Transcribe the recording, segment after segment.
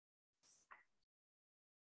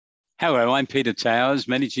Hello, I'm Peter Towers,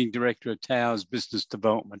 Managing Director of Towers Business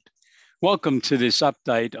Development. Welcome to this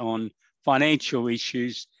update on financial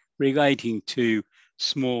issues relating to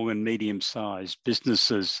small and medium-sized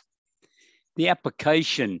businesses. The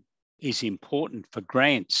application is important for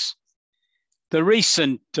grants. The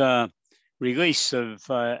recent release of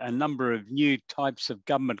a number of new types of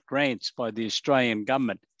government grants by the Australian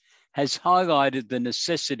government has highlighted the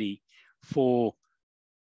necessity for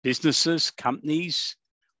businesses, companies,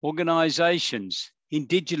 organisations,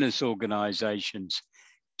 Indigenous organisations,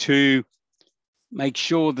 to make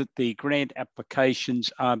sure that the grant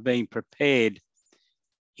applications are being prepared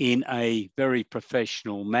in a very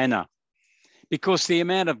professional manner. Because the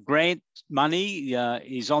amount of grant money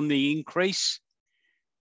is on the increase.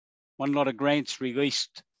 One lot of grants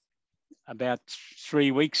released about 3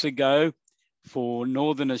 weeks ago for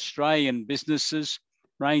Northern Australian businesses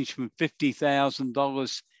range from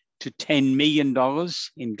 $50,000 to $10 million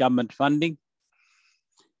in government funding.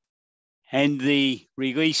 And the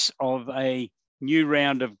release of a new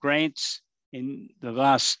round of grants in the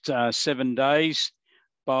last 7 days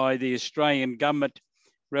by the Australian government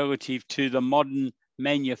relative to the Modern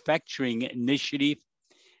Manufacturing Initiative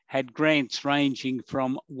had grants ranging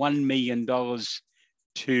from $1 million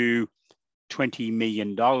to $20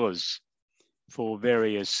 million for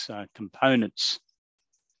various components.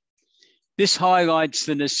 This highlights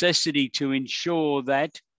the necessity to ensure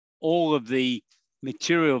that all of the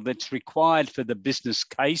material that's required for the business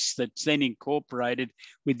case that's then incorporated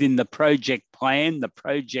within the project plan, the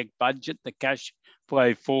project budget, the cash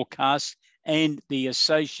flow forecast, and the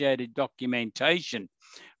associated documentation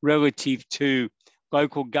relative to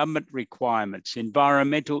local government requirements,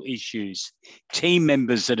 environmental issues, team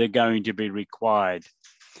members that are going to be required,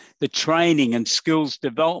 the training and skills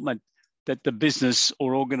development that the business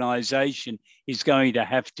or organisation is going to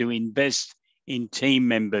have to invest in team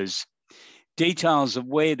members. Details of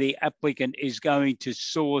where the applicant is going to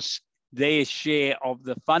source their share of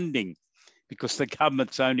the funding, because the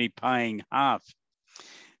government's only paying half.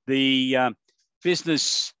 The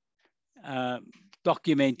business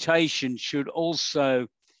documentation should also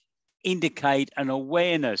indicate an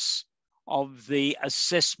awareness of the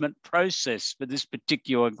assessment process for this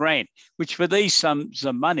particular grant, which for these sums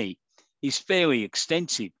of money is fairly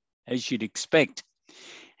extensive, as you'd expect.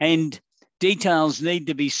 And details need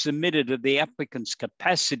to be submitted of the applicant's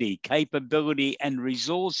capacity, capability, and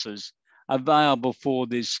resources available for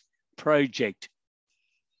this project.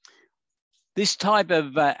 This type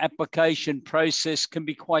of application process can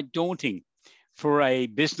be quite daunting for a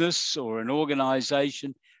business or an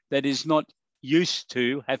organisation that is not used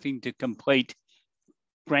to having to complete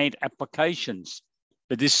grant applications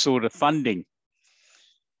for this sort of funding.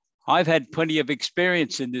 I've had plenty of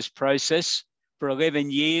experience in this process. For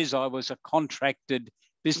 11 years, I was a contracted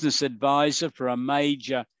business advisor for a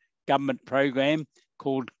major government program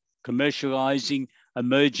called Commercialising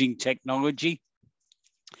Emerging Technology,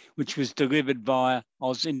 which was delivered via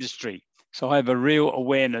Oz Industry. So I have a real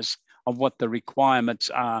awareness of what the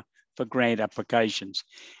requirements are for grant applications.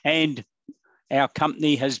 And our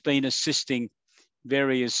company has been assisting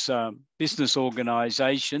various business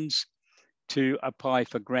organisations to apply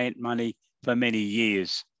for grant money for many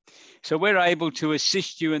years. So we're able to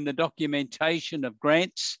assist you in the documentation of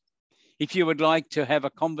grants. If you would like to have a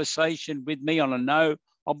conversation with me on a no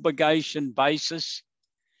obligation basis,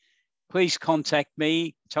 please contact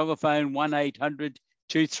me, telephone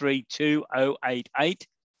 1-800-232-088,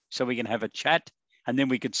 so we can have a chat, and then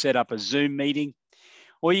we could set up a Zoom meeting.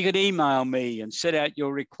 Or you could email me and set out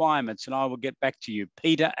your requirements, and I will get back to you,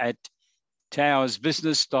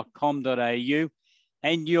 peter@towersbusiness.com.au.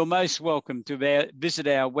 And you're most welcome to visit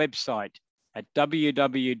our website at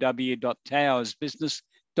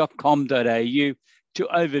www.towersbusiness.com.au to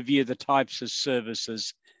overview the types of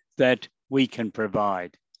services that we can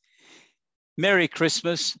provide. Merry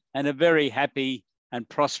Christmas and a very happy and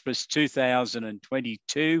prosperous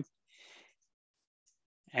 2022.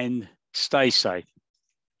 And stay safe.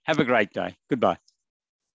 Have a great day. Goodbye.